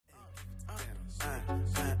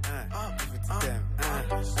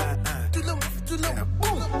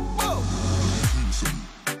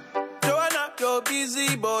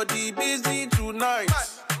busy body, busy tonight.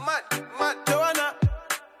 Mad, Joanna,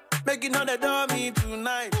 making all the dummy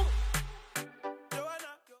tonight.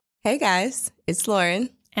 Hey guys, it's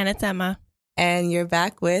Lauren. And it's Emma. And you're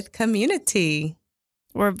back with Community.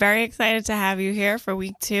 We're very excited to have you here for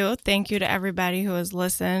week 2. Thank you to everybody who has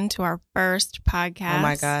listened to our first podcast. Oh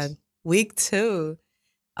my God. Week 2.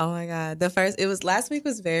 Oh my God. Last week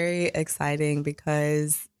was very exciting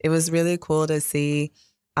because it was really cool to see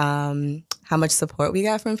how much support we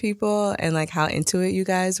got from people and like how into it you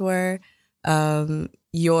guys were.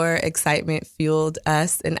 Your excitement fueled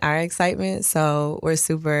us and our excitement. So we're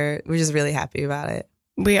just really happy about it.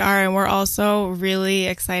 We are, and we're also really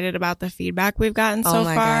excited about the feedback we've gotten so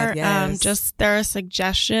far. God, yes. There are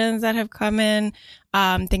suggestions that have come in,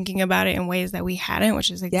 thinking about it in ways that we hadn't, which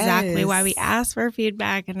is exactly why we asked for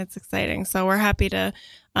feedback, and it's exciting. So we're happy to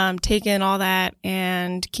take in all that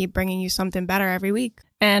and keep bringing you something better every week.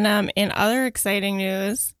 And in other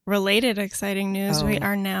related exciting news, we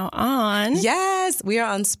are now on. Yes, we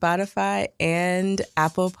are on Spotify and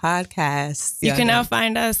Apple Podcasts. You can now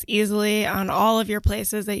find us easily on all of your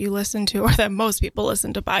places that you listen to, or that most people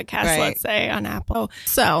listen to podcasts, right. Let's say, on Apple.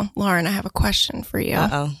 So, Lauren, I have a question for you.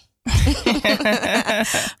 Uh-oh.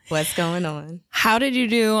 What's going on? How did you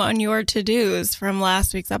do on your to-dos from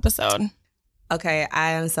last week's episode? Okay,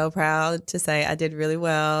 I am so proud to say I did really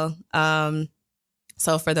well.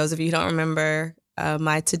 So for those of you who don't remember,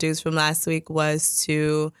 my to-dos from last week was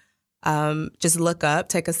to just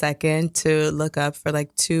take a second to look up for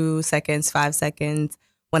like 2 seconds, 5 seconds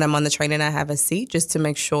when I'm on the train and I have a seat, just to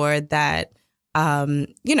make sure that,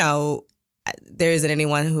 there isn't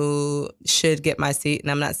anyone who should get my seat and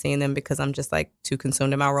I'm not seeing them because I'm just like too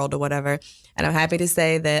consumed in my world or whatever. And I'm happy to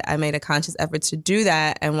say that I made a conscious effort to do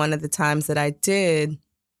that. And one of the times that I did,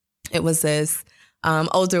 it was this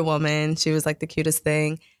older woman. She was like the cutest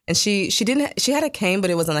thing. And she had a cane, but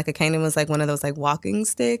it wasn't like a cane. It was like one of those like walking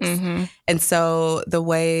sticks. Mm-hmm. And so the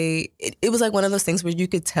way it was like one of those things where you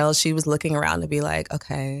could tell she was looking around to be like,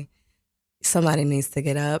 okay, somebody needs to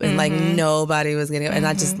get up. And like nobody was getting up. And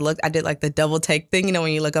I just I did like the double take thing,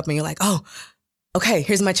 when you look up and you're like, oh, okay,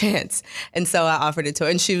 here's my chance. And so I offered it to her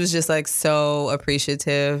and she was just like so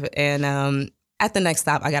appreciative. And at the next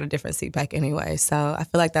stop, I got a different seat back anyway. So I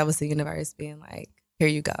feel like that was the universe being like, here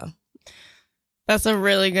you go. That's a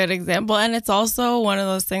really good example. And it's also one of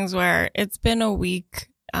those things where it's been a week.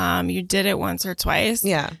 You did it once or twice.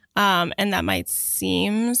 Yeah. And that might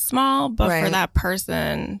seem small, but right. for that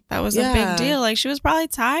person, that was a big deal. Like, she was probably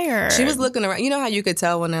tired. She was looking around. You know how you could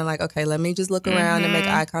tell when they're like, okay, let me just look around and make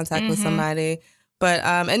eye contact with somebody. But,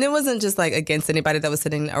 and it wasn't just like against anybody that was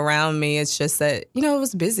sitting around me. It's just that, it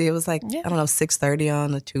was busy. It was like, I don't know, 6:30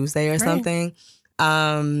 on a Tuesday or something.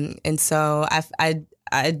 And so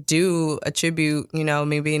I do attribute,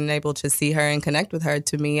 me being able to see her and connect with her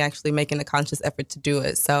to me actually making a conscious effort to do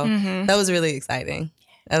it. So that was really exciting.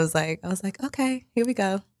 I was like, okay, here we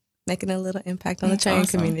go. Making a little impact on the train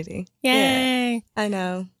community. Yay. Yeah, I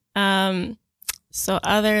know. So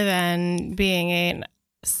other than being an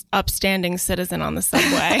upstanding citizen on the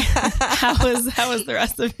subway, how was the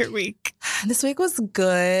rest of your week? This week was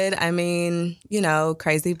good. I mean,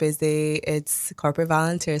 crazy busy. It's corporate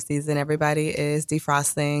volunteer season. Everybody is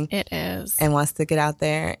defrosting. It is. And wants to get out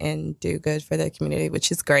there and do good for the community, which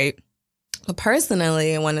is great. But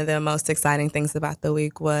personally, one of the most exciting things about the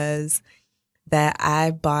week was that I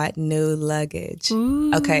bought new luggage.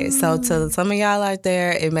 Ooh. Okay, so to some of y'all out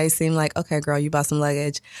there, it may seem like, okay, girl, you bought some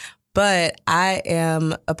luggage. But I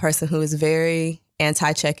am a person who is very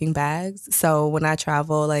anti-checking bags. So when I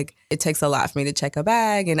travel, like, it takes a lot for me to check a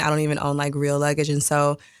bag, and I don't even own like real luggage. And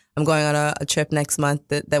so I'm going on a trip next month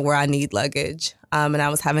that where I need luggage. And I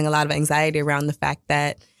was having a lot of anxiety around the fact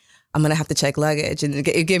that I'm going to have to check luggage, and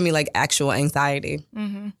it gave me like actual anxiety.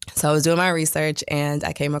 Mm-hmm. So I was doing my research and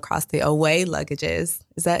I came across the away luggages.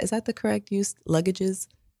 Is that the correct use? Luggages?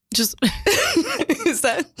 Just is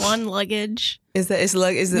that one luggage? Maybe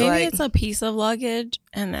it's a piece of luggage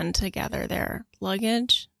and then together they're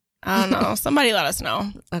luggage. I don't know. Somebody let us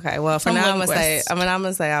know. Okay, well, for now, I'm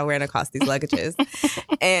gonna say I ran across these luggages,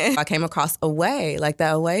 and I came across Away, like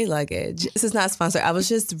the Away luggage. This is not sponsored. I was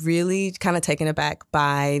just really kind of taken aback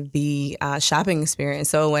by the shopping experience.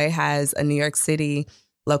 So Away has a New York City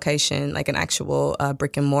location, like an actual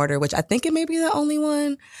brick and mortar, which I think it may be the only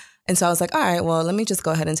one. And so I was like, all right, well, let me just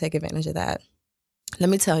go ahead and take advantage of that. Let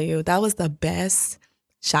me tell you, that was the best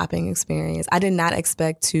shopping experience. I did not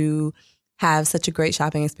expect to have such a great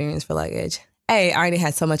shopping experience for luggage. I already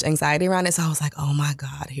had so much anxiety around it. So I was like, oh my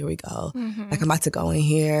God, here we go. Mm-hmm. Like I'm about to go in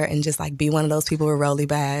here and just like be one of those people with rolly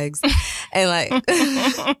bags. And like,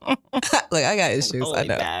 like I got issues. Rolly I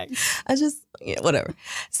know. bags. I just, whatever.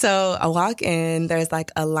 So I walk in, there's like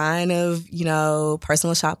a line of,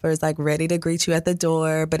 personal shoppers like ready to greet you at the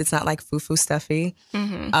door, but it's not like foo-foo stuffy.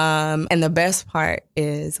 Mm-hmm. And the best part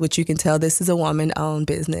is, which you can tell this is a woman-owned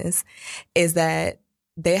business, is that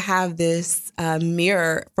they have this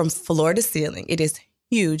mirror from floor to ceiling. It is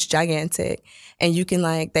huge, gigantic. And you can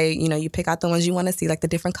you pick out the ones you want to see, like the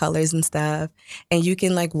different colors and stuff. And you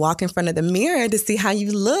can like walk in front of the mirror to see how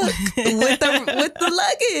you look with the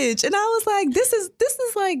luggage. And I was like, this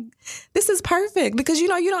is perfect because you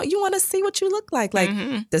want to see what you look like. Like,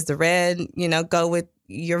 does the red, go with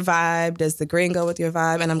your vibe? Does the green go with your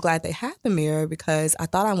vibe? And I'm glad they had the mirror because I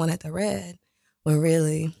thought I wanted the red when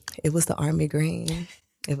really it was the army green.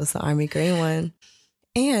 It was the army green one.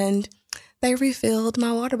 And they refilled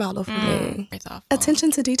my water bottle for me.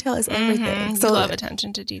 Attention to detail is everything. So, you love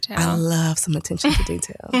attention to detail. I love some attention to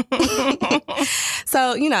detail.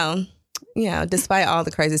 So, despite all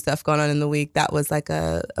the crazy stuff going on in the week, that was like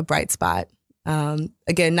a bright spot.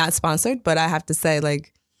 Again, not sponsored, but I have to say,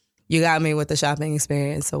 like, you got me with the shopping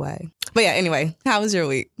experience away. But yeah, anyway, how was your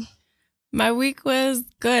week? My week was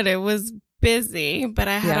good. It was busy, but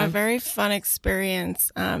I had a very fun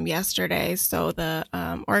experience yesterday. So the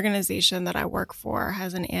organization that I work for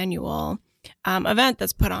has an annual event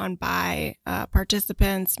that's put on by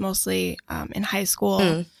participants, mostly in high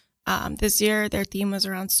school. This year, their theme was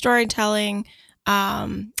around storytelling.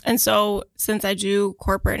 And so since I do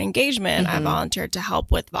corporate engagement, I volunteered to help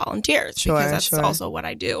with volunteers because that's also what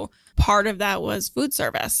I do. Part of that was food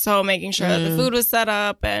service. So making sure that the food was set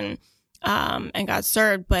up and got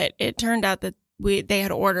served, but it turned out that they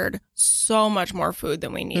had ordered so much more food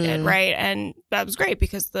than we needed, right? And that was great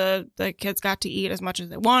because the kids got to eat as much as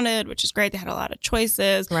they wanted, which is great. They had a lot of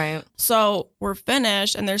choices. Right. So we're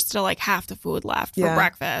finished and there's still like half the food left for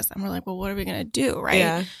breakfast. And we're like, well, what are we going to do, right?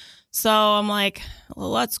 Yeah. So I'm like, well,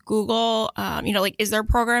 let's Google, is there a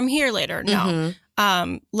program here later? No.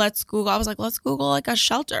 Let's Google. I was like, let's Google like a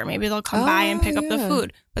shelter. Maybe they'll come by and pick up the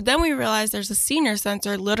food. But then we realized there's a senior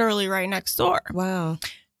center literally right next door. Wow.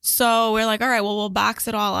 So we're like, all right, well, we'll box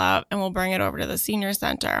it all up and we'll bring it over to the senior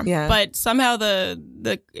center. Yeah. But somehow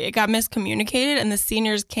it got miscommunicated and the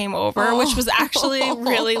seniors came over, which was actually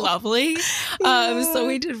really lovely. So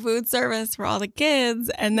we did food service for all the kids.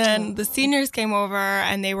 And then the seniors came over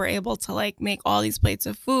and they were able to like make all these plates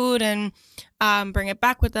of food and bring it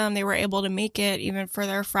back with them. They were able to make it even for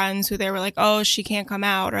their friends who they were like, oh, she can't come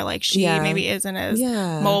out or like she maybe isn't as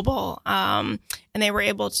mobile. And they were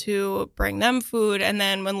able to bring them food. And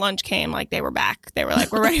then when lunch came, like they were back. They were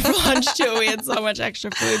like, we're ready for lunch too. We had so much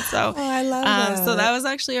extra food. So I love that. So that was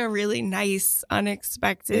actually a really nice,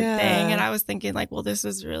 unexpected thing. And I was thinking like, well, this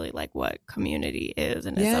is really like what community is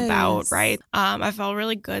and is about, right? I felt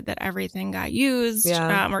really good that everything got used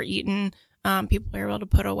or eaten. People were able to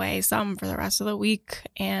put away some for the rest of the week.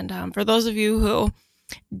 And for those of you who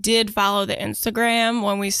did follow the Instagram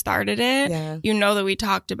when we started it, you know that we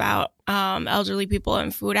talked about elderly people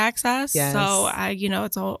and food access. Yes. So,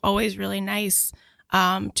 it's always really nice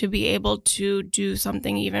to be able to do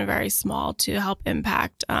something even very small to help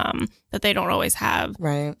impact that they don't always have.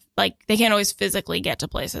 Right. Like they can't always physically get to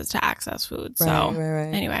places to access food. So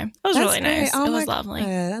anyway, it was really nice. It was lovely. God.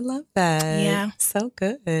 I love that. Yeah. So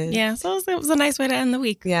good. Yeah. So it was a nice way to end the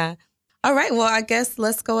week. Yeah. All right. Well, I guess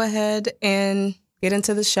let's go ahead and get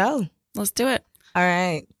into the show. Let's do it. All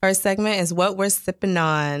right. First segment is what we're sipping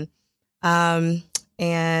on.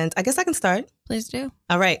 And I guess I can start. Please do.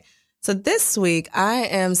 All right. So this week I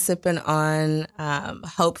am sipping on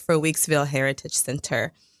Hope for Weeksville Heritage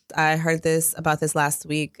Center. I heard about this last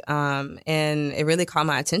week, and it really caught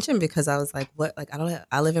my attention because I was like, what? Like,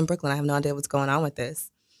 I live in Brooklyn. I have no idea what's going on with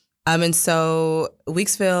this. And so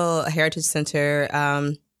Weeksville Heritage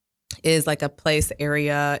Center is like a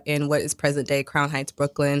area in what is present day Crown Heights,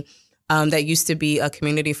 Brooklyn, that used to be a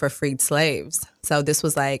community for freed slaves. So this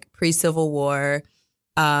was like pre-Civil War,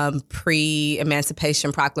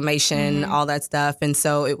 pre-Emancipation Proclamation, all that stuff. And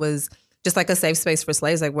so it was just like a safe space for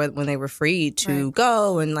slaves, like when they were freed to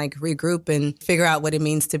go and like regroup and figure out what it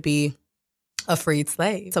means to be a freed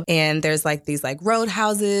slave. So, and there's like these like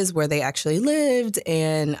roadhouses where they actually lived,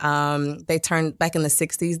 and they turned back in the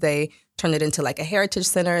 60s, they turned it into like a heritage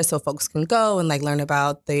center so folks can go and like learn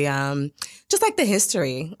about the just like the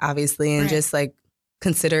history, obviously, and just like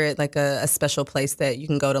consider it like a special place that you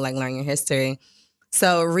can go to like learn your history.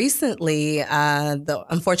 So recently,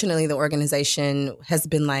 unfortunately, the organization has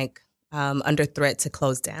been like under threat to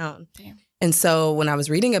close down. Damn. And so when I was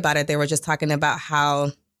reading about it, they were just talking about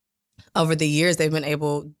how over the years they've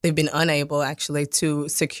been unable actually to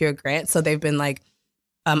secure grants. So they've been like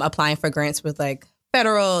applying for grants with like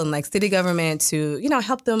federal and like city government to,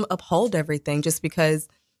 help them uphold everything, just because,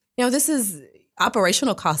 this is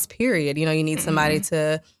operational cost, period. You need somebody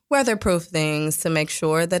to weatherproof things, to make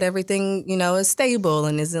sure that everything, is stable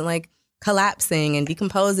and isn't like collapsing and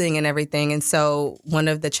decomposing and everything. And so one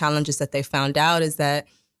of the challenges that they found out is that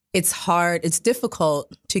it's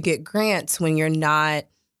difficult to get grants when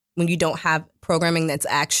you don't have programming that's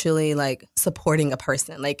actually like supporting a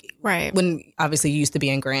person. Like, right. When obviously you used to be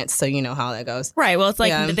in grants, so you know how that goes. Right. Well, it's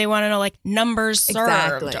like they want to know like numbers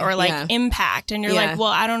served or like impact. And you're like, well,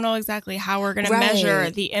 I don't know exactly how we're going to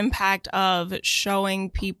measure the impact of showing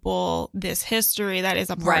people this history that is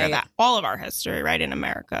a part of that, all of our history, right, in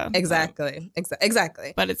America. Exactly.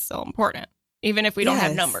 Exactly. But it's still important, even if we don't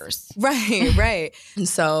have numbers. Right. And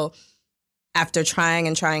so after trying,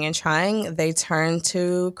 they turned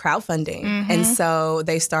to crowdfunding. And so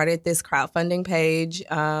they started this crowdfunding page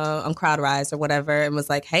on CrowdRise or whatever, and was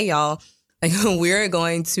like, hey, y'all, like, we're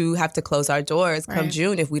going to have to close our doors come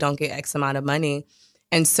June if we don't get X amount of money.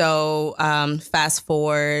 And so fast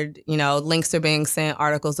forward, links are being sent,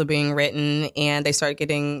 articles are being written, and they start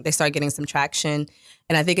getting some traction.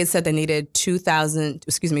 And I think it said they needed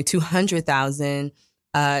 200,000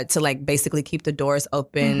 to like basically keep the doors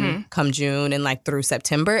open come June and like through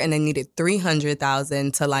September. And they needed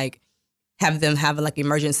 300,000 to like have them have like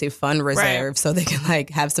emergency fund reserve so they can like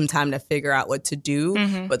have some time to figure out what to do,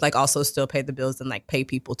 but like also still pay the bills and like pay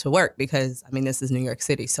people to work, because I mean, this is New York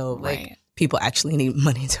City. So like people actually need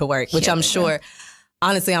money to work, which I'm sure,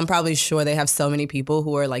 honestly, I'm probably sure they have so many people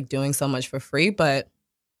who are like doing so much for free, but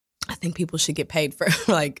I think people should get paid for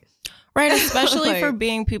like, right, especially for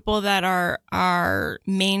being people that are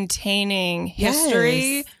maintaining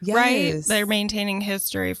history, right? They're maintaining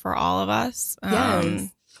history for all of us.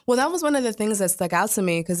 Well, that was one of the things that stuck out to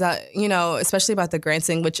me, because, especially about the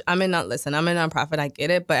granting, which I'm a nonprofit, I get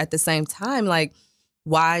it. But at the same time, like,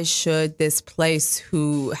 why should this place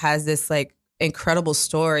who has this like incredible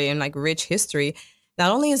story and like rich history,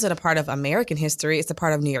 not only is it a part of American history, it's a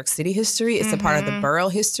part of New York City history. It's a part of the borough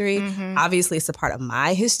history. Obviously, it's a part of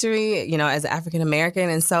my history, as an African American.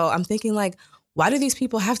 And so I'm thinking, like, why do these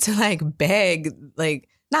people have to like beg, like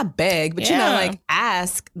not beg, but, like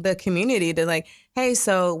ask the community to like, hey,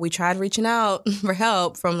 so we tried reaching out for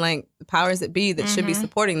help from like the powers that be that should be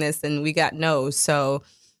supporting this, and we got no. So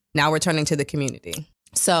now we're turning to the community.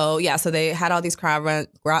 So, so they had all these CrowdRise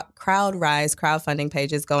crowdfunding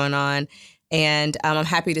pages going on. And I'm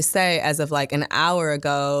happy to say, as of like an hour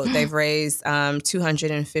ago, they've raised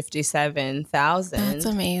 $257,000. That's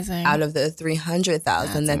amazing. Out of the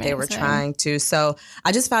 $300,000 that they were trying to. So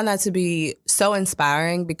I just found that to be so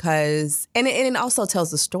inspiring, because, and it also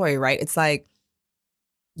tells the story, right? It's like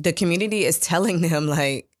the community is telling them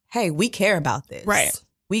like, hey, we care about this. Right.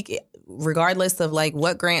 Regardless of like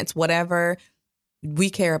what grants, whatever,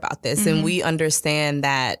 we care about this, and we understand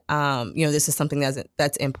that, this is something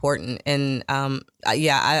that's important. And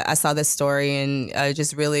I saw this story, and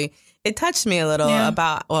just really, it touched me a little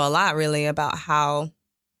a lot really, about how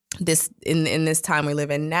this in this time we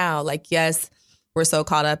live in now, like, yes, we're so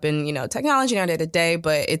caught up in, technology in our day to day,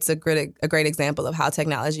 but it's a great example of how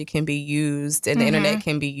technology can be used, and the internet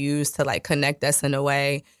can be used to like connect us in a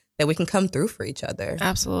way that we can come through for each other.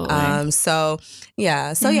 Absolutely. That's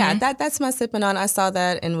my sipping on. I saw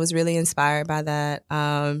that and was really inspired by that.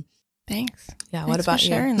 Thanks. Yeah. What about you?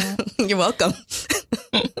 Sharing that. You're welcome.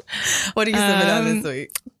 What are you sipping on this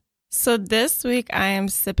week? So this week I am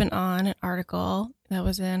sipping on an article that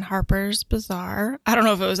was in Harper's Bazaar. I don't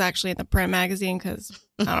know if it was actually in the print magazine, because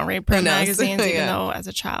I don't read print magazines, even though as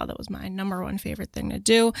a child that was my number one favorite thing to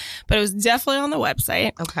do. But it was definitely on the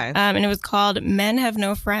website. Okay. And it was called "Men Have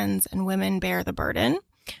No Friends and Women Bear the Burden."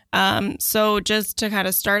 So just to kind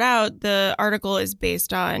of start out, the article is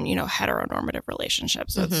based on, heteronormative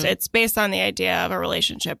relationships. So it's based on the idea of a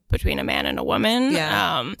relationship between a man and a woman.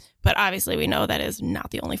 Yeah. But obviously we know that is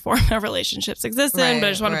not the only form of relationships exist in, but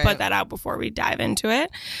I just want to put that out before we dive into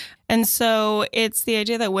it. And so it's the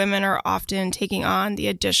idea that women are often taking on the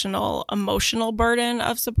additional emotional burden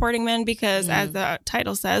of supporting men because, as the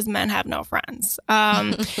title says, men have no friends.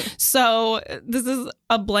 So this is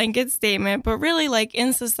a blanket statement, but really, like,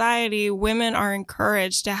 in society, women are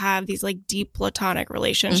encouraged to have these like deep platonic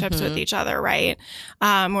relationships with each other, right?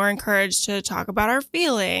 We're encouraged to talk about our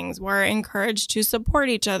feelings. We're encouraged to support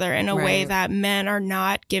each other in a way that men are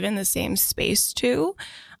not given the same space to.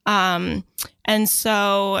 And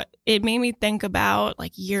so it made me think about,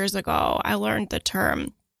 like, years ago, I learned the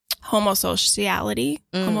term homosociality.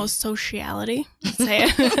 Homosociality, say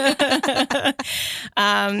it.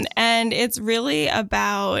 And it's really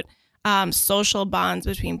about social bonds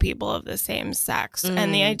between people of the same sex.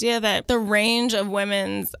 And the idea that the range of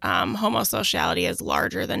women's homosociality is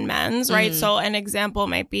larger than men's, right? So an example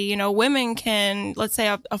might be, you know, women can, let's say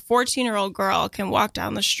a 14-year-old girl can walk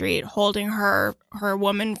down the street holding her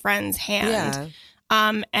woman friend's hand.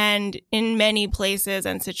 And in many places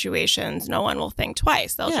and situations, no one will think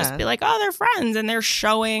twice. They'll just be like, oh, they're friends, and they're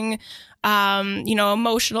showing, you know,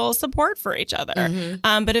 emotional support for each other.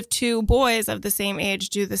 But if two boys of the same age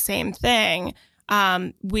do the same thing,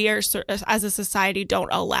 we are, as a society,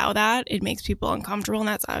 don't allow that. It makes people uncomfortable, and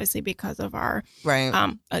that's obviously because of our, you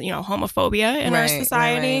know, homophobia in our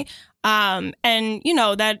society. And, you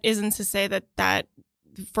know, that isn't to say that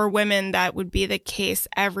for women, that would be the case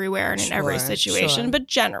everywhere and in every situation, but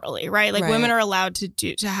generally, right? Like women are allowed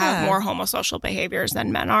to have more homosocial behaviors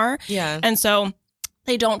than men are. And so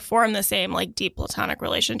they don't form the same like deep platonic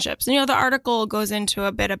relationships. And, you know, the article goes into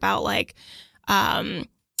a bit about like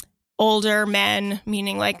older men,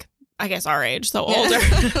 meaning like, I guess our age, so older.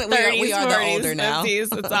 30s, we are 40s, the older now.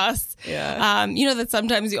 50s, it's us. You know, that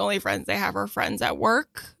sometimes the only friends they have are friends at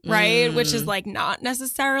work, right? Which is like not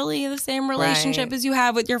necessarily the same relationship as you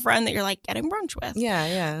have with your friend that you're like getting brunch with.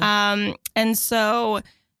 And so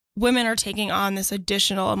women are taking on this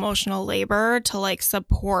additional emotional labor to like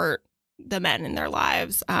support the men in their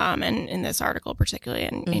lives, and in this article particularly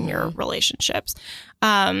in your relationships.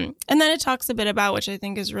 And then it talks a bit about, which I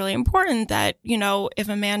think is really important, that, you know, if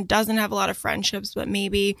a man doesn't have a lot of friendships but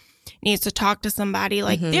maybe needs to talk to somebody,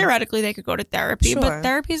 like theoretically they could go to therapy, but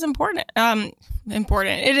therapy is important.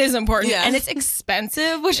 It is important, and it's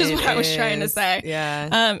expensive, which is what I was trying to say.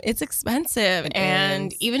 It's expensive,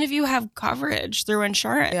 and even if you have coverage through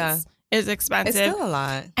insurance, is expensive. It's still a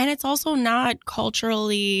lot. And it's also not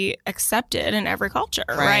culturally accepted in every culture,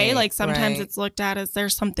 right? Like sometimes it's looked at as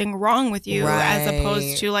there's something wrong with you, as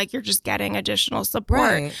opposed to like you're just getting additional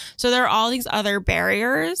support. So there are all these other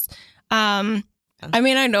barriers. I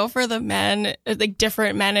mean, I know for the men, like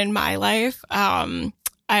different men in my life,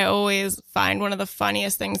 I always find one of the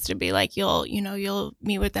funniest things to be like, you'll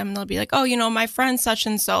meet with them and they'll be like, oh, you know, my friend such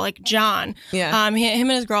and so, like John, him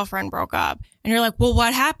and his girlfriend broke up. And you're like, well,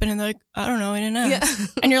 what happened? And they're like, I don't know. I didn't know.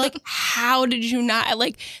 And you're like, how did you not?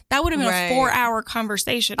 Like, that would have been a 4-hour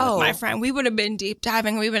conversation with my friend. We would have been deep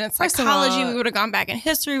diving. We've been in psychology. We would have gone back in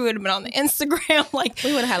history. We would have been on the Instagram. Like,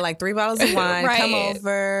 we would have had like 3 bottles of wine. Come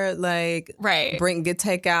over, like, get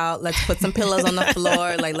takeout. Let's put some pillows on the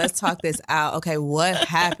floor. Like, let's talk this out. Okay, what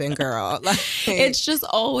happened, girl? Like, it's just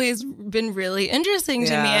always been really interesting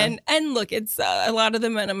to me. And look, it's a lot of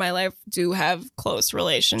the men in my life do have close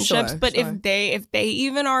relationships, but if they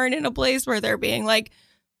even aren't in a place where they're being like,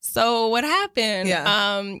 so what happened?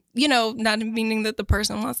 You know, not meaning that the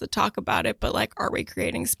person wants to talk about it, but like, are we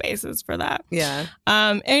creating spaces for that?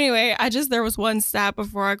 Anyway, there was one stat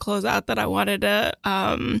before I close out that I wanted to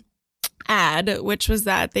add, which was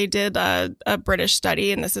that they did a British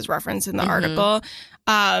study, and this is referenced in the article,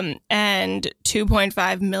 and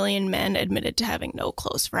 2.5 million men admitted to having no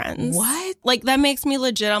close friends. What? Like, that makes me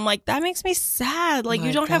legit. I'm like, that makes me sad. Like,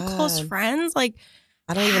 you don't have close friends? Like,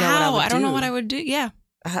 I don't even know what I would do. I don't know what I would do.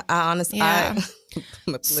 I honestly,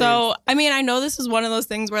 so, I mean, I know this is one of those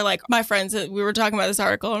things where like my friends, we were talking about this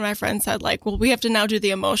article and my friend said like, well, we have to now do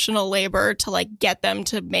the emotional labor to like get them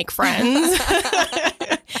to make friends.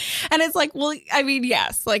 And it's like, well, I mean,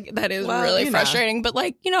 yes, like that is really frustrating, but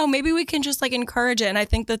like, you know, maybe we can just like encourage it. And I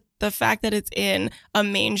think that the fact that it's in a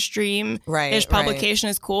mainstream-ish publication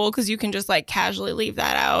is cool because you can just like casually leave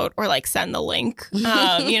that out or like send the link, you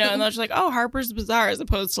know, and they're just like, oh, Harper's Bazaar, as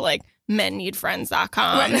opposed to like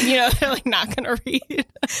menneedfriends.com. You know, they're like not going to read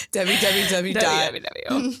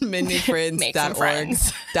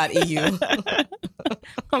www.menneedfriends.org.eu.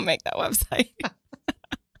 I'll make that website.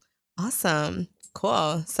 Awesome.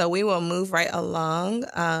 Cool. So we will move right along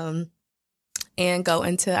and go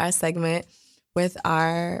into our segment with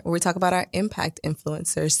where we talk about our impact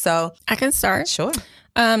influencers. So I can start. Sure.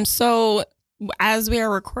 So as we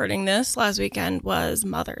are recording this, last weekend was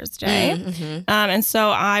Mother's Day. And so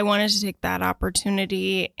I wanted to take that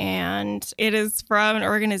opportunity, and it is from an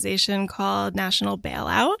organization called National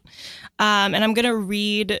Bailout. And I'm going to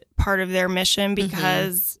read part of their mission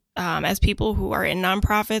because as people who are in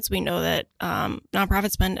nonprofits, we know that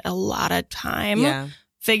nonprofits spend a lot of time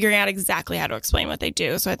figuring out exactly how to explain what they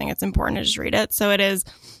do. So I think it's important to just read it. So it is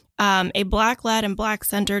a Black-led and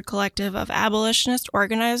Black-centered collective of abolitionist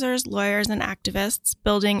organizers, lawyers, and activists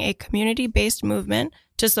building a community-based movement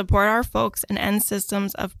to support our folks and end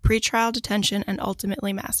systems of pretrial detention and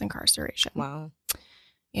ultimately mass incarceration. Wow.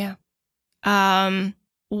 Yeah.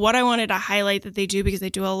 What I wanted to highlight that they do, because they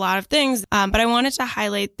do a lot of things, but I wanted to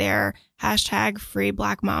highlight their hashtag Free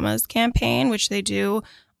Black Mamas campaign, which they do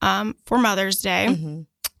for Mother's Day. Mm-hmm.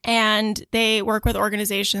 And they work with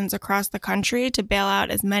organizations across the country to bail out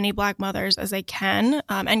as many Black mothers as they can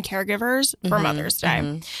and caregivers for Mother's Day.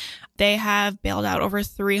 Mm-hmm. They have bailed out over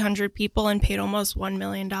 300 people and paid almost $1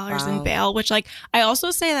 million in bail, which, like, I also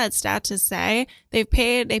say that stat to say they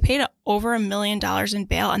paid over $1 million in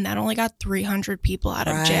bail, and that only got 300 people out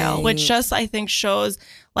of jail, which just, I think, shows,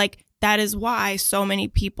 like, that is why so many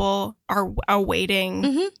people are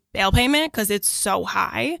awaiting bail payment, because it's so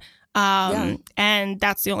high. And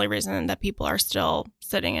that's the only reason that people are still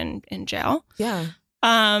sitting in jail. Yeah.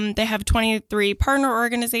 They have 23 partner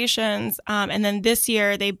organizations. And then this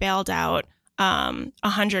year they bailed out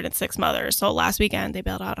 106 mothers. So last weekend they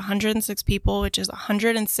bailed out 106 people, which is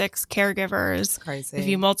 106 caregivers. Crazy. If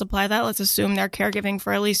you multiply that, let's assume they're caregiving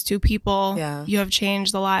for at least 2 people. Yeah. You have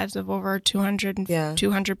changed the lives of over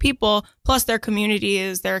 200 people, plus their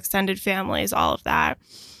communities, their extended families, all of that.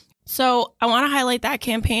 So I want to highlight that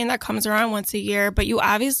campaign that comes around once a year, but you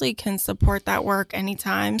obviously can support that work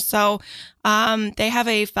anytime. So they have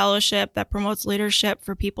a fellowship that promotes leadership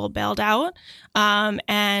for people bailed out.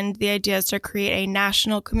 And the idea is to create a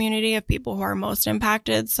national community of people who are most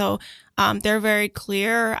impacted. So they're very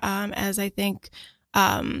clear, as I think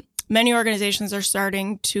many organizations are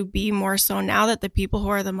starting to be more so now, that the people who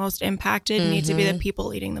are the most impacted need to be the people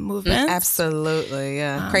leading the movement. Absolutely.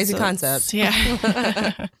 Yeah. Crazy concept.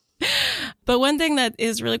 Yeah. But one thing that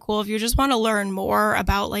is really cool, if you just want to learn more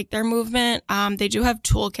about like their movement, they do have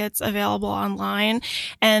toolkits available online,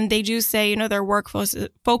 and they do say, you know, their work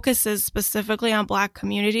focuses specifically on Black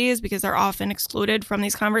communities because they're often excluded from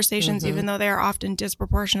these conversations, even though they are often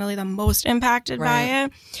disproportionately the most impacted by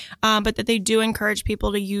it. But that they do encourage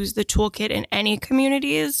people to use the toolkit in any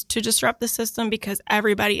communities to disrupt the system because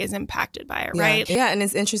everybody is impacted by it, right? Yeah, and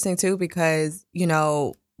it's interesting too because, you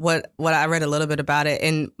know, what I read a little bit about it.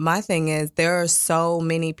 And my thing is there are so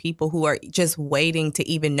many people who are just waiting to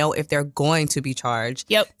even know if they're going to be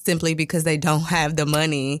charged simply because they don't have the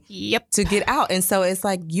money to get out. And so it's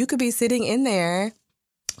like you could be sitting in there,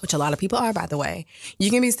 which a lot of people are, by the way. You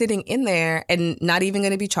can be sitting in there and not even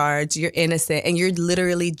going to be charged. You're innocent and you're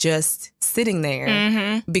literally just sitting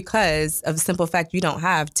there because of the simple fact you don't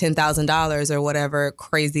have $10,000 or whatever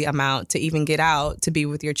crazy amount to even get out, to be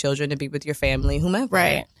with your children, to be with your family, whomever.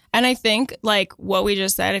 Right. And I think like what we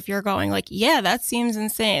just said, if you're going like, yeah, that seems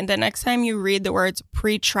insane. The next time you read the words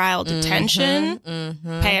pretrial detention,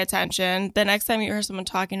 pay attention. The next time you hear someone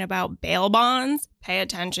talking about bail bonds, pay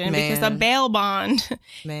attention because a bail bond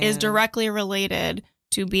is directly related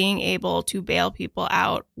to being able to bail people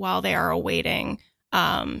out while they are awaiting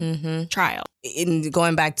trial. In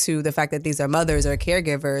going back to the fact that these are mothers or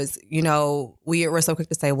caregivers, you know, we're so quick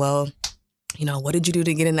to say, well, you know, what did you do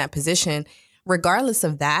to get in that position? Regardless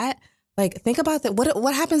of that, like think about that.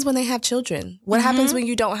 What happens when they have children? What happens when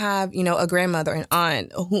you don't have, you know, a grandmother, an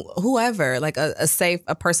aunt, whoever, like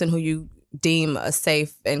a person who you deem a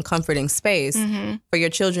safe and comforting space for your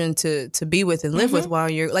children to be with and live with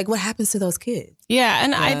while you're like, what happens to those kids? Yeah.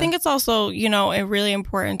 And I think it's also, you know, really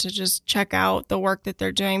important to just check out the work that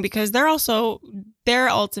they're doing because they're also, their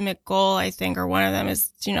ultimate goal, I think, or one of them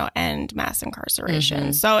is, you know, end mass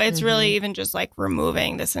incarceration. So it's really even just like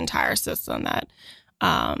removing this entire system that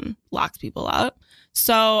locks people up.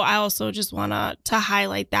 So I also just want to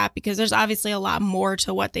highlight that because there's obviously a lot more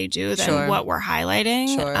to what they do than what we're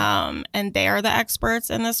highlighting. And they are the experts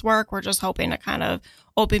in this work. We're just hoping to kind of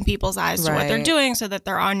open people's eyes to what they're doing so that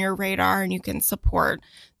they're on your radar and you can support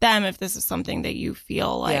them if this is something that you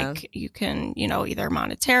feel like you can, you know, either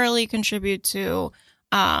monetarily contribute to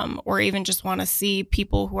or even just want to see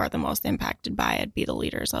people who are the most impacted by it be the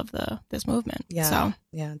leaders of this movement. Yeah,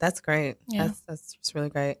 that's great. That's just really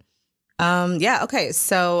great. Okay.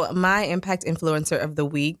 So my impact influencer of the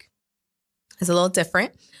week is a little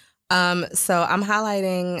different. So I'm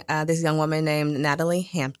highlighting this young woman named Natalie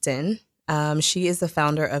Hampton. She is the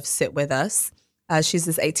founder of Sit With Us. She's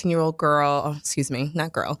this 18-year-old girl. She's this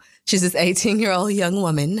 18-year-old young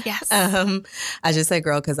woman. Yes. I just say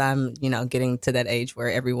girl because I'm, you know, getting to that age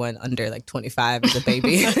where everyone under like 25 is a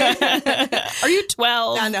baby. Are you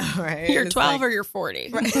 12? I know, right? You're 12 or you're 40.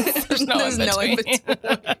 Right. There's no in between.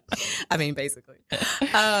 I mean, basically.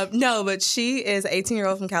 No, but she is an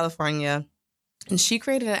 18-year-old from California, and she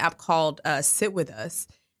created an app called Sit With Us.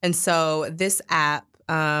 And so this app,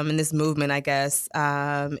 and this movement, I guess,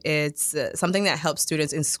 it's something that helps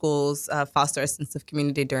students in schools foster a sense of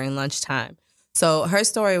community during lunchtime. So her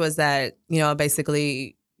story was that, you know,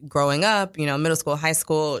 basically growing up, middle school, high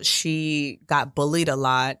school, she got bullied a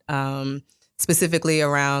lot, specifically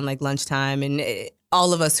around like lunchtime. And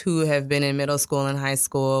all of us who have been in middle school and high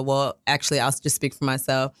school, well, actually, I'll just speak for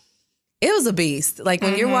myself. It was a beast. Like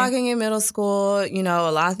when you're walking in middle school,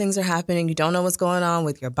 a lot of things are happening. You don't know what's going on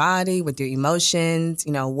with your body, with your emotions.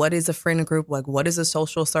 What is a friend group? Like what is a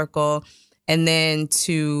social circle? And then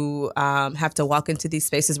to have to walk into these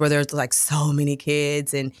spaces where there's like so many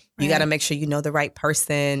kids and you got to make sure you know the right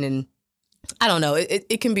person. And I don't know,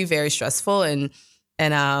 it can be very stressful and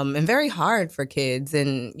very hard for kids.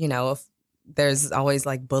 And, if there's always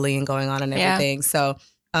like bullying going on and everything. Yeah. So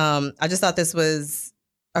I just thought this was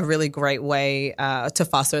a really great way to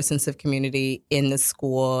foster a sense of community in the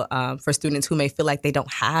school for students who may feel like they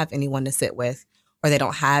don't have anyone to sit with or they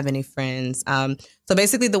don't have any friends. So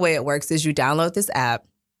basically the way it works is you download this app,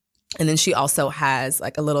 and then she also has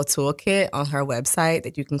like a little toolkit on her website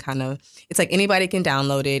that you can it's like anybody can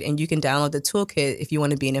download it, and you can download the toolkit if you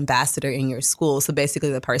want to be an ambassador in your school. So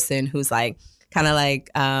basically the person who's like corralling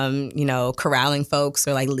folks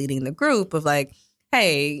or like leading the group of like,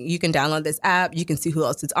 hey, you can download this app. You can see who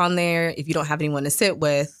else is on there. If you don't have anyone to sit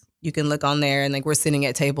with, you can look on there and like we're sitting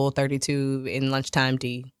at table 32 in lunchtime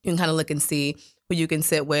D. You can kind of look and see who you can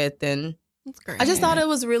sit with. And that's great. I just thought it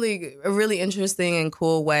was a really interesting and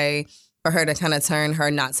cool way for her to kind of turn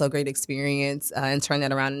her not so great experience and turn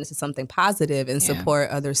that around into something positive and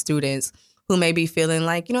support other students who may be feeling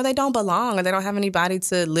like, they don't belong or they don't have anybody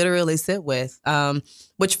to literally sit with,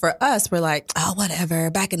 which for us, we're like, oh,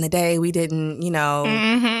 whatever. Back in the day, we didn't,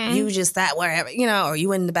 you just sat wherever, or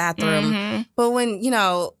you in the bathroom. But when,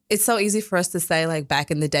 it's so easy for us to say like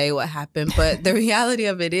back in the day what happened. But the reality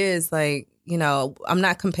of it is like, I'm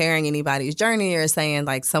not comparing anybody's journey or saying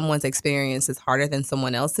like someone's experience is harder than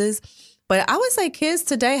someone else's. But I would say kids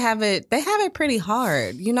today have it pretty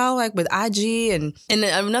hard, like with IG and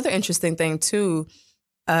another interesting thing too,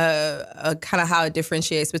 kind of how it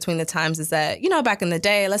differentiates between the times is that, back in the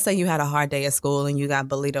day, let's say you had a hard day at school and you got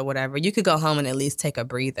bullied or whatever, you could go home and at least take a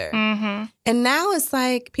breather. And now it's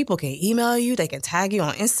like people can email you, they can tag you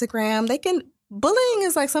on Instagram, bullying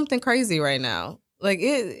is like something crazy right now. Like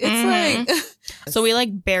it's like so we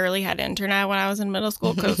like barely had internet when I was in middle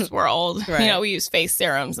school because we're old. Right. We use face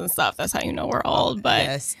serums and stuff. That's how you know we're old. But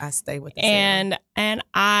yes, I stay with the serum. And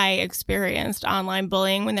I experienced online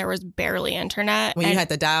bullying when there was barely internet. When you had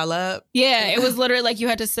to dial up? Yeah, it was literally like you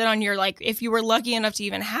had to sit on your like if you were lucky enough to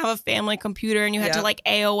even have a family computer and you had to like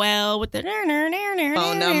AOL with the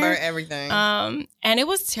phone number, everything. And it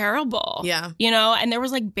was terrible. Yeah. And there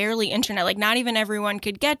was like barely internet. Like not even everyone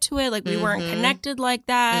could get to it. Like we weren't connected like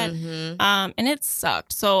that. And it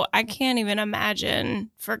sucked. So I can't even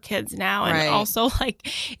imagine for kids now. And also like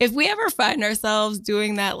if we ever find ourselves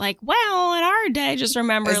doing that, like, well, in our day, just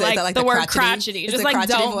remember like the word crotchety. Just like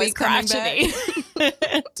don't be crotchety.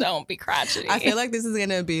 Don't be crotchety. I feel like this is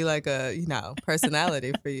gonna be like a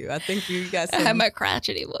personality for you. I think you got some... I have my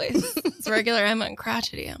crotchety voice. It's regular Emma and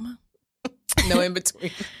crotchety Emma. No in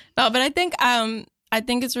between. No, but I think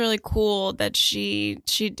it's really cool that she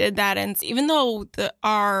did that. And even though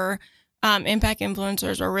our impact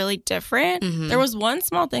influencers were really different, there was one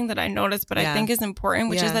small thing that I noticed, but I think is important,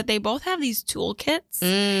 which is that they both have these toolkits.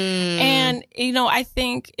 And, I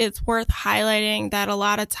think it's worth highlighting that a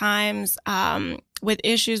lot of times with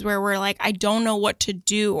issues where we're like, I don't know what to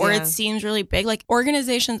do, or it seems really big. Like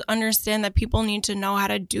organizations understand that people need to know how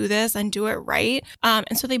to do this and do it right.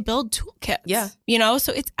 And so they build toolkits. Yeah.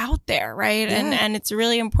 So it's out there, right? Yeah. And it's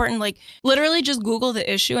really important. Like literally just Google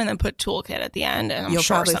the issue and then put toolkit at the end, and you'll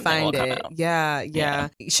probably find it. Yeah.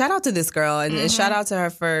 Shout out to this girl and shout out to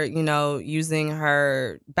her for, using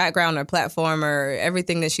her background or platform or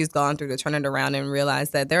everything that she's gone through to turn it around and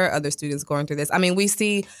realize that there are other students going through this. I mean, we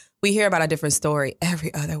hear about a different story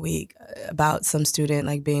every other week about some student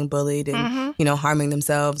like being bullied and, harming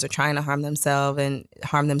themselves or trying to harm themselves.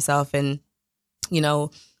 And,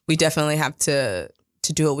 we definitely have to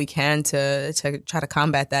do what we can to try to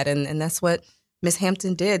combat that. And that's what Miss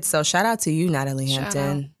Hampton did. So shout out to you, Natalie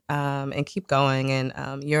Hampton, and keep going.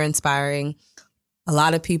 And you're inspiring a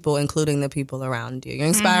lot of people, including the people around you. You're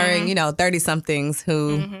inspiring, 30-somethings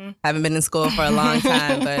who haven't been in school for a long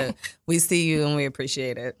time, but we see you and we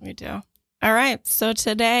appreciate it. We do. All right. So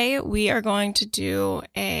today we are going to do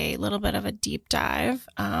a little bit of a deep dive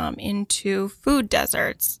into food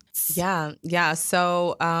deserts. Yeah.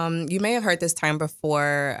 So you may have heard this term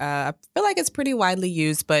before. I feel like it's pretty widely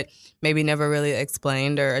used, but maybe never really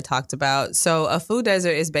explained or talked about. So a food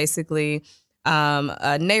desert is basically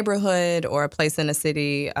a neighborhood or a place in a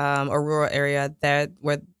city or rural area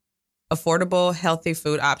where affordable, healthy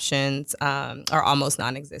food options are almost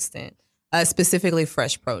non-existent. specifically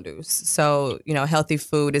fresh produce. So, healthy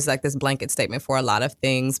food is like this blanket statement for a lot of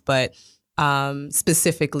things, but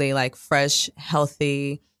specifically like fresh,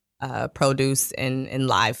 healthy produce and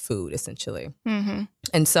live food, essentially. Mm-hmm.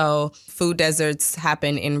 And so food deserts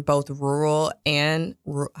happen in both rural and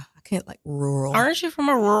rural. Aren't you from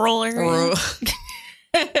a rural area? Rural.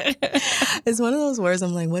 It's one of those words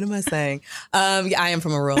I'm like, what am I saying? Yeah, I am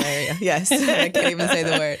from a rural area. Yes, I can't even say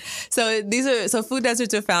the word. So food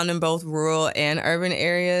deserts are found in both rural and urban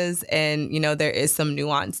areas, and there is some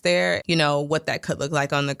nuance there. What that could look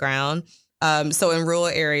like on the ground. So in rural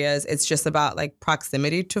areas, it's just about like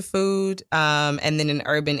proximity to food. And then in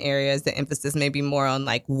urban areas, the emphasis may be more on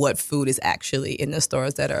like what food is actually in the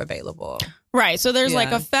stores that are available. Right. So there's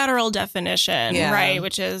like a federal definition, right,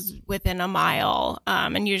 which is within a mile.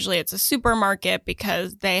 And usually it's a supermarket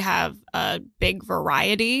because they have a big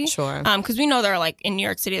variety. Sure. Because we know there are like in New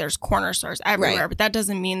York City, there's corner stores everywhere, but that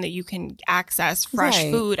doesn't mean that you can access fresh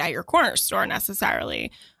food at your corner store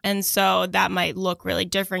necessarily. And so that might look really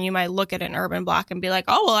different. You might look at an urban block and be like,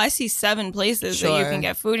 oh, well, I see 7 places that you can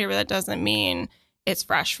get food here, but that doesn't mean it's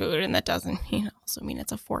fresh food, and that doesn't also mean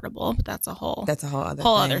it's affordable. But that's a whole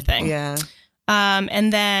other thing. Yeah.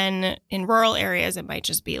 And then in rural areas, it might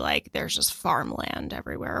just be like there's just farmland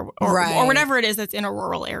everywhere, or whatever it is that's in a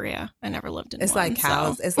rural area. I never lived in. It's one, like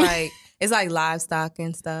cows. So. It's like livestock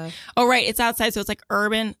and stuff. Oh, right. It's outside, so it's like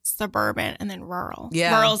urban, suburban, and then rural.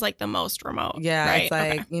 Yeah, rural is like the most remote. Yeah, right? It's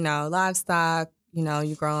like livestock.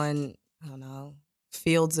 You're growing. I don't know,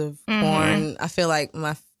 fields of corn. I feel like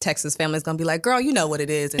my Texas family's gonna be like, girl, you know what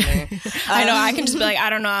it is in there. I know. I can just be like,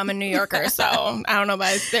 I don't know. I'm a New Yorker, so I don't know.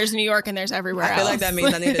 But there's New York and there's everywhere else. I feel like that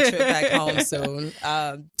means I need a trip back home soon.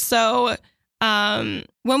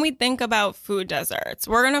 When we think about food deserts,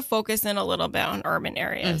 we're gonna focus in a little bit on urban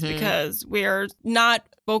areas because we're not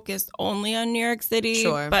focused only on New York City,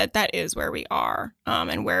 but that is where we are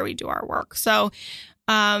and where we do our work. So.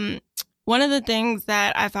 One of the things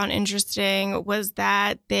that I found interesting was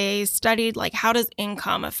that they studied, like, how does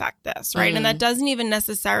income affect this, right? And that doesn't even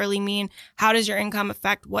necessarily mean how does your income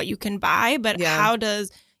affect what you can buy, but how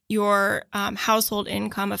does your household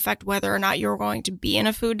income affect whether or not you're going to be in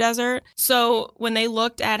a food desert? So when they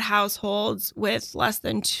looked at households with less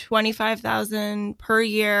than $25,000 per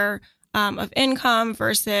year of income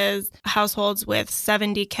versus households with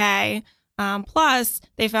 $70K plus,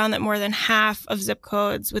 they found that more than half of zip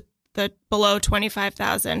codes with the below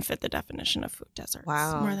 25,000 fit the definition of food deserts.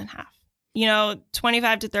 Wow. More than half.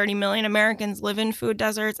 25 to 30 million Americans live in food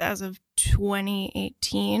deserts as of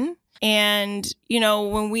 2018. And,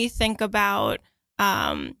 when we think about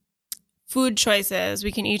food choices,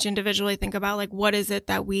 we can each individually think about, like, what is it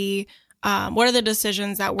that we, what are the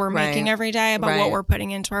decisions that we're making every day about what we're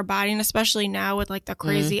putting into our body? And especially now with, like, the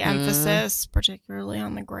crazy emphasis, particularly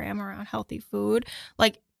on the gram around healthy food,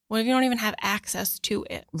 like, what if you don't even have access to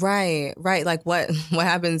it? Right. Like what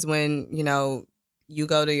happens when, you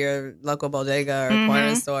go to your local bodega or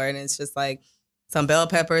corner store and it's just like some bell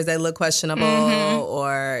peppers that look questionable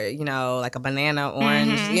or, like a banana,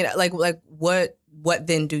 orange, like what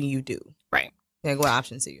then do you do? Right. Like what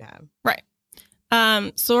options do you have? Right.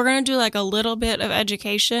 So we're going to do like a little bit of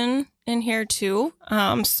education in here too.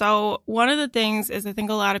 So one of the things is I think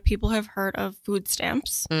a lot of people have heard of food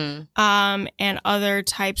stamps and other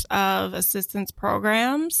types of assistance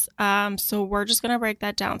programs. So we're just going to break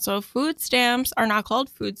that down. So food stamps are not called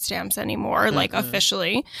food stamps anymore, like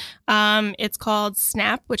officially. It's called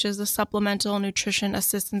SNAP, which is a Supplemental Nutrition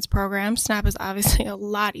Assistance Program. SNAP is obviously a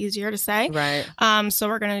lot easier to say. Right. So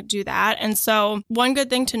we're going to do that. And so one good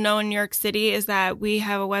thing to know in New York City is that we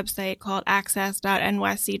have a website called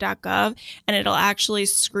access.nysc.gov. And it'll actually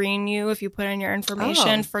screen you if you put in your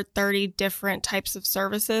information for 30 different types of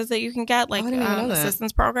services that you can get, like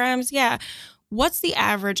assistance programs. Yeah. What's the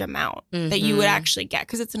average amount that you would actually get?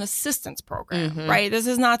 Because it's an assistance program, right? This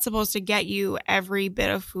is not supposed to get you every bit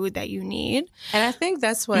of food that you need. And I think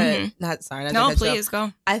that's what, please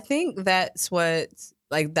go. I think that's what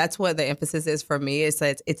the emphasis is for me. Is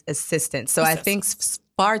that it's assistance. So I think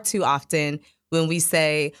far too often when we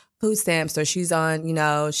say food stamps or she's on,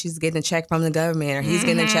 she's getting a check from the government or he's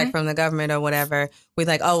getting a check from the government or whatever, we're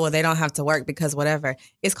like, oh, well, they don't have to work because whatever.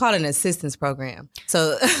 It's called an assistance program.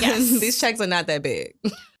 So these checks are not that big.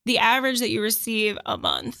 The average that you receive a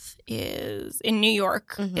month is, in New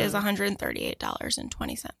York, is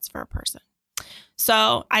 $138.20 for a person.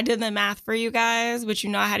 So I did the math for you guys, which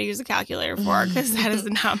you know how to use a calculator for, because that is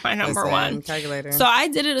not my number one calculator. So I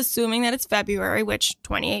did it assuming that it's February, which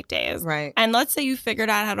 28 days. Right. And let's say you figured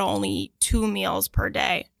out how to only eat 2 meals per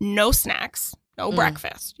day, no snacks, no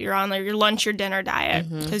breakfast. You're on your lunch or dinner diet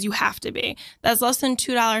because you have to be. That's less than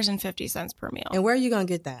 $2.50 per meal. And where are you going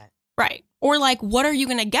to get that? Right. Or like, what are you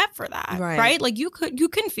going to get for that? Right. Like you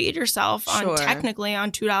can feed yourself on technically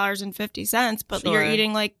on $2.50, but you're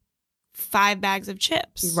eating like 5 bags of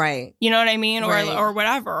chips. Right. You know what I mean? Or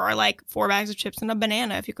whatever. Or like 4 bags of chips and a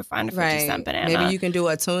banana if you could find a 50-cent banana. Maybe you can do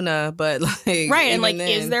a tuna, but like... Right. And like,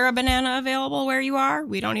 is there a banana available where you are?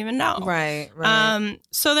 We don't even know. Right.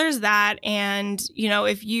 So there's that. And, you know,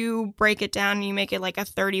 if you break it down and you make it like a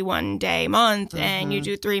 31-day month and you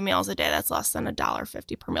do 3 meals a day, that's less than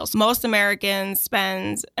 $1.50 per meal. So most Americans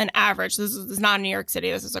spend an average, this is not in New York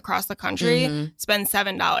City, this is across the country, spend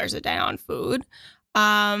 $7 a day on food.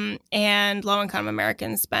 And low-income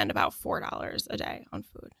Americans spend about $4 a day on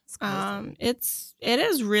food. It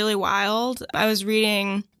is really wild. I was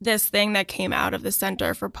reading this thing that came out of the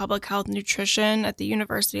Center for Public Health Nutrition at the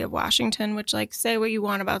University of Washington, which, like, say what you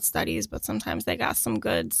want about studies, but sometimes they got some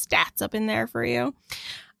good stats up in there for you.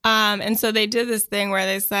 And so they did this thing where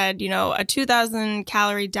they said, you know, a 2,000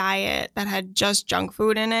 calorie diet that had just junk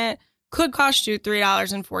food in it could cost you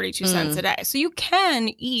 $3.42 a day. So you can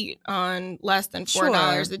eat on less than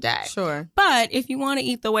 $4 a day. Sure. But if you want to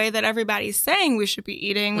eat the way that everybody's saying we should be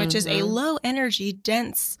eating, which is a low energy,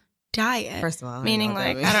 dense diet. First of all, meaning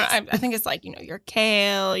like, I think it's like, you know, your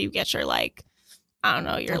kale, you get your like, I don't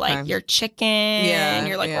know, you're like your chicken,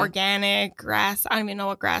 you're like organic grass. I don't even know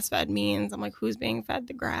what grass fed means. I'm like, who's being fed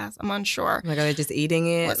the grass? I'm unsure. Like, are they just eating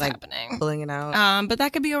it? What's like happening? Pulling it out? But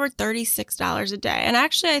that could be over $36 a day. And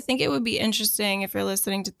actually, I think it would be interesting if you're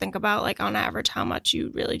listening to think about like on average how much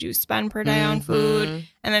you really do spend per day on food,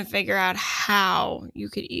 and then figure out how you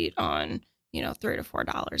could eat on, you know, $3 to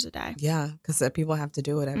 $4 a day. Yeah, because people have to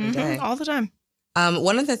do it every day. All the time.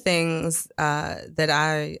 One of the things that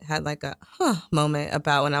I had like a moment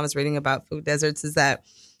about when I was reading about food deserts is that,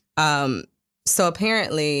 so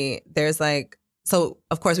apparently there's like, so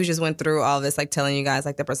of course we just went through all this, like telling you guys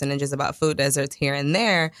like the percentages about food deserts here and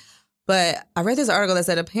there. But I read this article that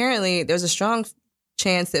said apparently there's a strong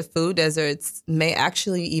chance that food deserts may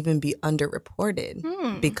actually even be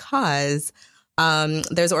underreported because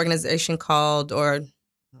there's an organization called,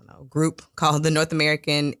 group called the North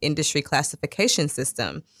American Industry Classification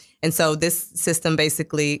System. And so this system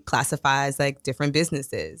basically classifies like different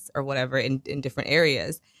businesses or whatever in different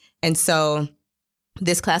areas. And so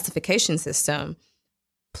this classification system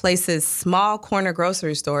places small corner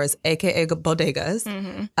grocery stores, aka bodegas,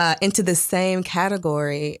 into the same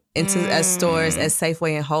category as stores as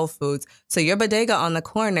Safeway and Whole Foods. So your bodega on the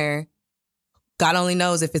corner, God only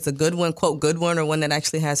knows if it's a good one, quote, good one, or one that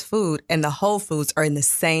actually has food. And the Whole Foods are in the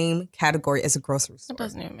same category as a grocery store. It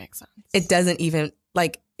doesn't even make sense. It doesn't even,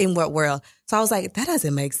 like, in what world? So I was like, that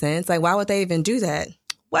doesn't make sense. Like, why would they even do that?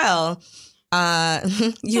 Well,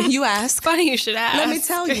 you ask. Funny you should ask. Let me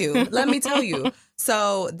tell you.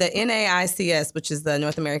 So the NAICS, which is the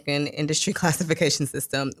North American Industry Classification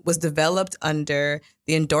System, was developed under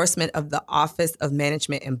the endorsement of the Office of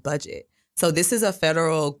Management and Budget. So this is a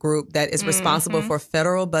federal group that is responsible for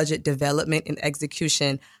federal budget development and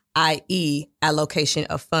execution, i.e. allocation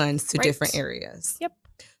of funds to different areas. Yep.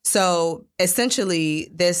 So essentially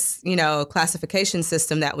this, you know, classification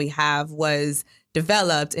system that we have was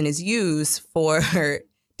developed and is used for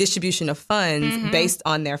distribution of funds based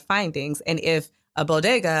on their findings. And if a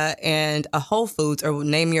bodega and a Whole Foods, or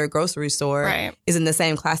name your grocery store, is in the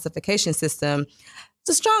same classification system, it's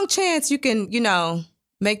a strong chance you can, you know,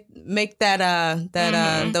 make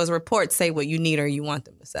that those reports say what you need or you want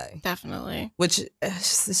them to say. Definitely. Which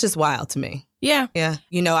it's just wild to me. Yeah. Yeah.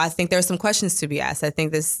 You know, I think there's some questions to be asked. I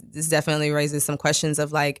think this definitely raises some questions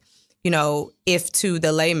of like, you know, if to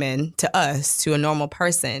the layman, to us, to a normal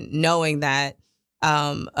person, knowing that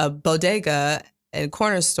a bodega and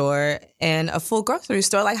corner store and a full grocery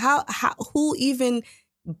store, like how who even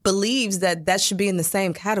believes that should be in the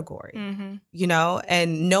same category, you know,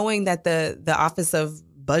 and knowing that the Office of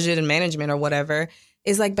Budget and Management or whatever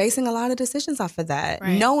is like basing a lot of decisions off of that,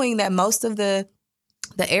 knowing that most of the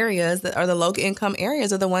areas that are the low income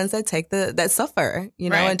areas are the ones that that suffer, you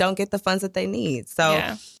know, and don't get the funds that they need.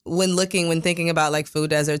 So when thinking about like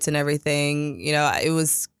food deserts and everything, you know, it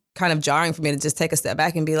was kind of jarring for me to just take a step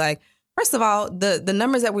back and be like, first of all, the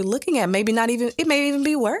numbers that we're looking at, it may even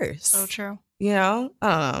be worse. So true. You know, I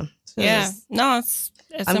don't know. No, it's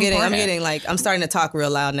I'm getting like, I'm starting to talk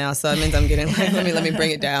real loud now. So it means I'm getting like, let me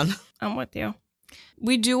bring it down. I'm with you.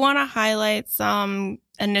 We do want to highlight some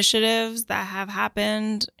initiatives that have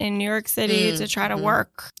happened in New York City to try to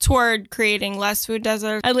work toward creating less food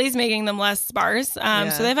deserts, at least making them less sparse.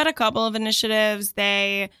 So they've had a couple of initiatives.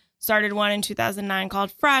 They started one in 2009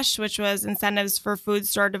 called Fresh, which was incentives for food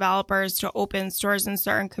store developers to open stores in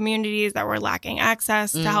certain communities that were lacking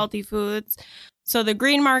access to healthy foods. So the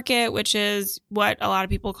Green Market, which is what a lot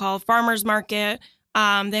of people call farmers market,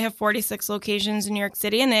 they have 46 locations in New York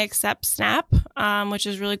City, and they accept SNAP, which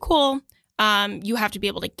is really cool. You have to be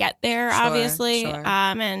able to get there, obviously,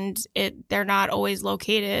 and they're not always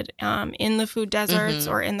located in the food deserts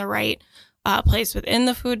or in the right place within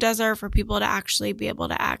the food desert for people to actually be able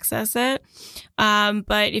to access it.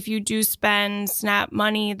 But if you do spend SNAP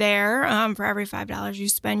money there, for every $5 you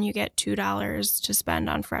spend, you get $2 to spend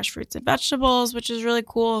on fresh fruits and vegetables, which is really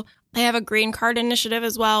cool. They have a green cart initiative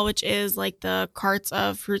as well, which is like the carts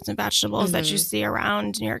of fruits and vegetables that you see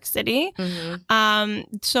around New York City.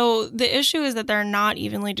 So the issue is that they're not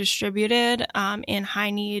evenly distributed in high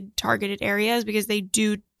need targeted areas, because they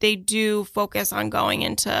do focus on going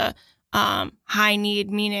into high need,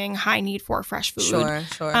 meaning high need for fresh food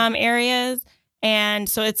areas. And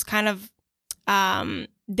so it's kind of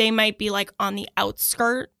they might be like on the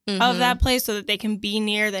outskirt of that place so that they can be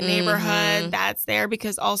near the neighborhood that's there,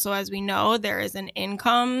 because also, as we know, there is an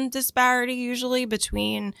income disparity usually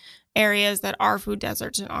between areas that are food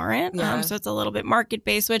deserts and aren't. So it's a little bit market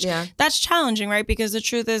based, which that's challenging, right? Because the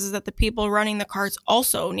truth is that the people running the carts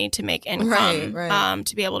also need to make income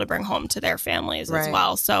to be able to bring home to their families as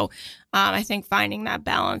well. So I think finding that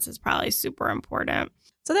balance is probably super important.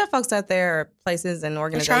 So there are folks out there, places and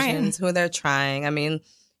organizations who they're trying. I mean,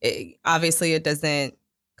 obviously it doesn't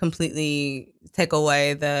completely take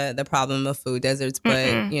away the problem of food deserts,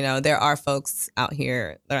 but you know, there are folks out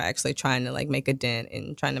here that are actually trying to like make a dent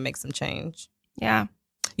and trying to make some change. Yeah.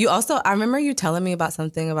 You also, I remember you telling me about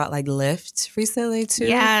something about like Lyft recently too.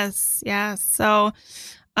 Yes. So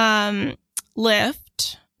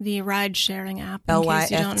Lyft, the ride sharing app, in case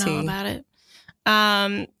you don't know about it.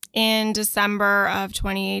 In December of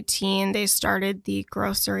 2018, they started the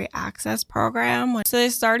Grocery Access Program. So they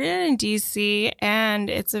started it in DC, and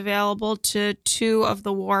it's available to 2 of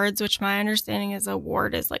the wards, which my understanding is a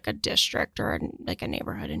ward is like a district or like a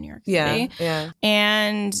neighborhood in New York City. Yeah.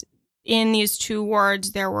 And in these 2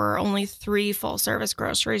 wards, there were only 3 full-service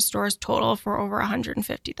grocery stores total for over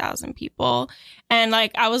 150,000 people. And,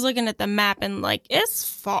 like, I was looking at the map, and, like, it's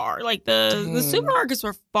far. Like, the supermarkets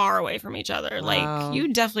were far away from each other. Wow. Like,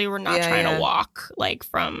 you definitely were not trying to walk, like,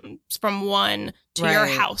 from one to your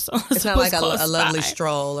house. It's not like a lovely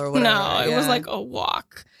stroll or whatever. No, it was like a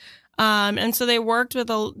walk. And so they worked with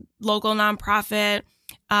a local nonprofit.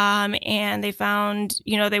 And they found,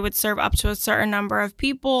 you know, they would serve up to a certain number of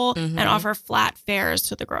people and offer flat fares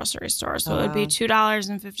to the grocery store. So it would be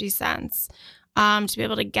 $2.50 to be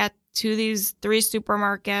able to get to these 3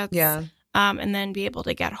 supermarkets and then be able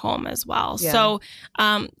to get home as well. Yeah. So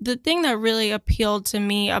the thing that really appealed to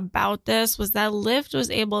me about this was that Lyft was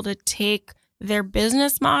able to take their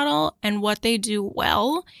business model and what they do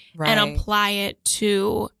well and apply it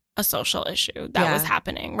to a social issue that was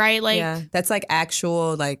happening, right? Like, that's like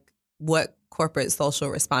actual, like what corporate social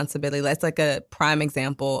responsibility, that's like a prime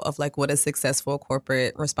example of like what a successful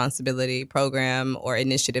corporate responsibility program or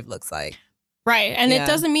initiative looks like. Right. And it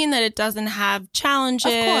doesn't mean that it doesn't have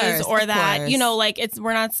challenges or that, you know, like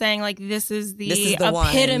we're not saying like this is the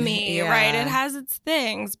epitome, right? It has its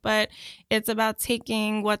things, but it's about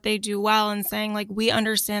taking what they do well and saying like, we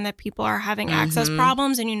understand that people are having access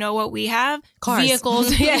problems, and you know what we have? Cars.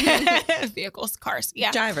 Vehicles. Vehicles, cars.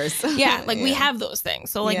 Yeah. Drivers. We have those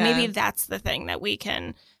things. So like maybe that's the thing that we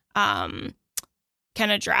can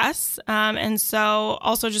address. And so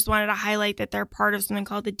also just wanted to highlight that they're part of something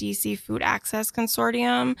called the DC Food Access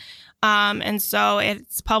Consortium. And so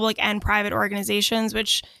it's public and private organizations,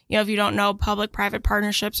 which, you know, if you don't know, public-private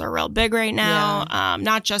partnerships are real big right now,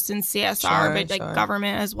 not just in CSR, but like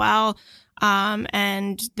government as well.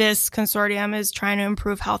 And this consortium is trying to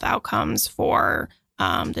improve health outcomes for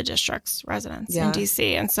the district's residents in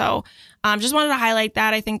DC. And so just wanted to highlight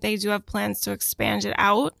that. I think they do have plans to expand it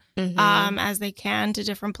out as they can to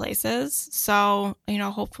different places. So, you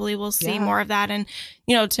know, hopefully we'll see more of that. And,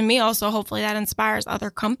 you know, to me also, hopefully that inspires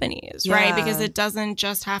other companies, right? Because it doesn't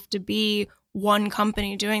just have to be one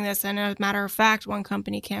company doing this. And as a matter of fact, one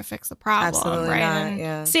company can't fix the problem, Absolutely right? Not,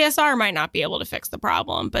 and CSR might not be able to fix the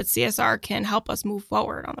problem, but CSR can help us move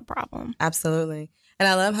forward on the problem. Absolutely. And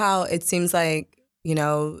I love how it seems like, you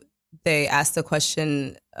know, they ask the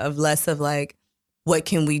question of less of like, what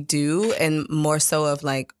can we do? And more so of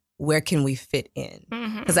like, where can we fit in?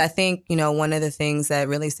 Because I think, you know, one of the things that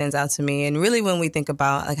really stands out to me, and really when we think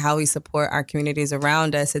about like how we support our communities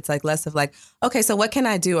around us, it's like less of like, okay, so what can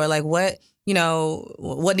I do? Or like, what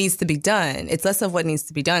what needs to be done. It's less of what needs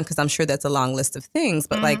to be done because I'm sure that's a long list of things.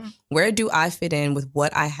 But like, where do I fit in with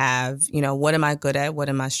what I have? What am I good at? What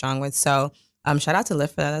am I strong with? So shout out to Lyft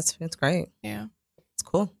for that. That's great. Yeah. It's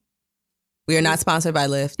cool. We are not sponsored by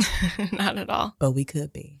Lyft. Not at all. But we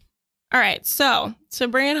could be. All right. So to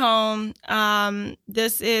bring it home,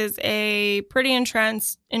 this is a pretty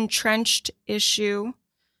entrenched issue,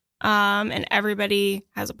 and everybody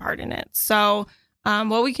has a part in it. So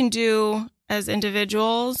what we can do as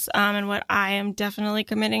individuals, and what I am definitely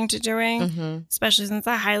committing to doing, especially since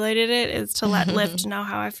I highlighted it, is to let Lyft know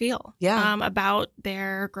how I feel about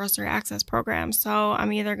their grocery access program. So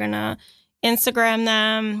I'm either going to Instagram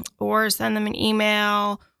them or send them an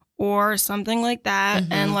email or something like that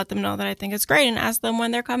and let them know that I think it's great and ask them when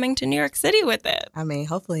they're coming to New York City with it. I mean,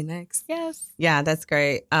 hopefully next. Yes. Yeah, that's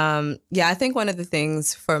great. I think one of the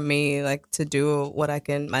things for me, like to do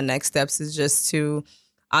my next steps is just to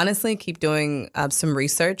honestly keep doing some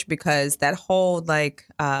research, because that whole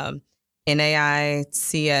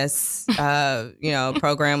NAICS,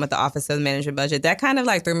 program with the Office of Management Budget, that kind of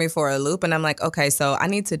like threw me for a loop. And I'm like, okay, so I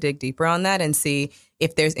need to dig deeper on that and see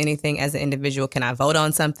if there's anything as an individual. Can I vote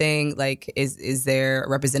on something? Like, is there a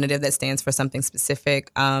representative that stands for something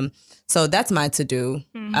specific? So that's my to-do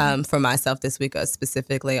for myself this week,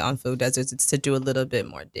 specifically on food deserts. It's to do a little bit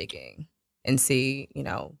more digging and see,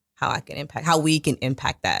 how we can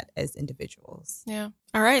impact that as individuals. Yeah.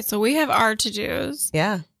 All right. So we have our to-dos.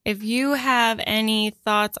 Yeah. If you have any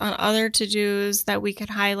thoughts on other to-dos that we could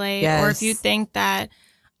highlight, or if you think that,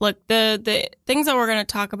 look, the things that we're going to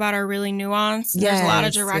talk about are really nuanced. There's a lot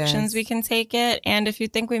of directions we can take it. And if you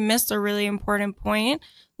think we missed a really important point,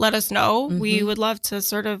 let us know. We would love to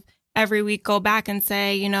sort of every week go back and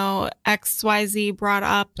say, XYZ brought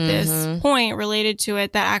up this point related to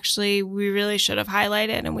it that actually we really should have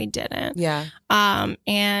highlighted and we didn't. Yeah.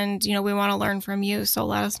 And, we want to learn from you. So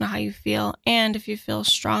let us know how you feel. And if you feel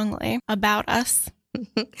strongly about us,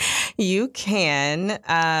 you can,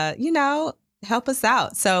 help us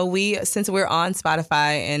out. So since we're on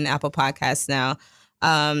Spotify and Apple Podcasts now,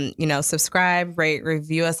 subscribe, rate,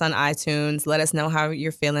 review us on iTunes. Let us know how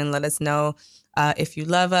you're feeling. Let us know if you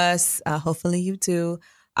love us. Hopefully you do.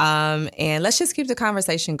 And let's just keep the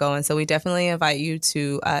conversation going. So we definitely invite you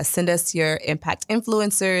to send us your impact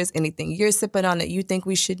influencers, anything you're sipping on that you think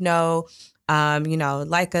we should know.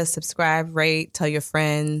 Like us, subscribe, rate, tell your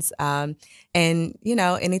friends. And,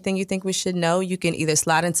 anything you think we should know, you can either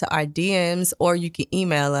slide into our DMs or you can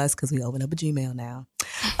email us, because we open up a Gmail now.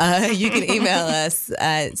 You can email us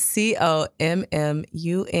at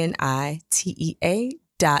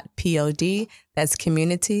communitea.pod. That's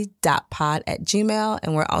community.pod@gmail.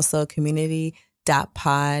 And we're also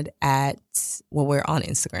community.pod we're on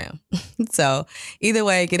Instagram. So either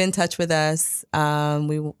way, get in touch with us.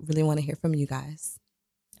 We really want to hear from you guys.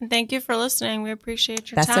 And thank you for listening. We appreciate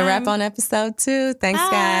your time. That's a wrap on episode 2. Thanks,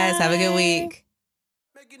 guys. Have a good week.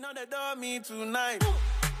 Making on the dummy tonight.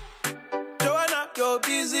 Joanna, your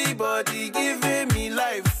busy body giving me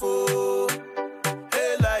life, oh.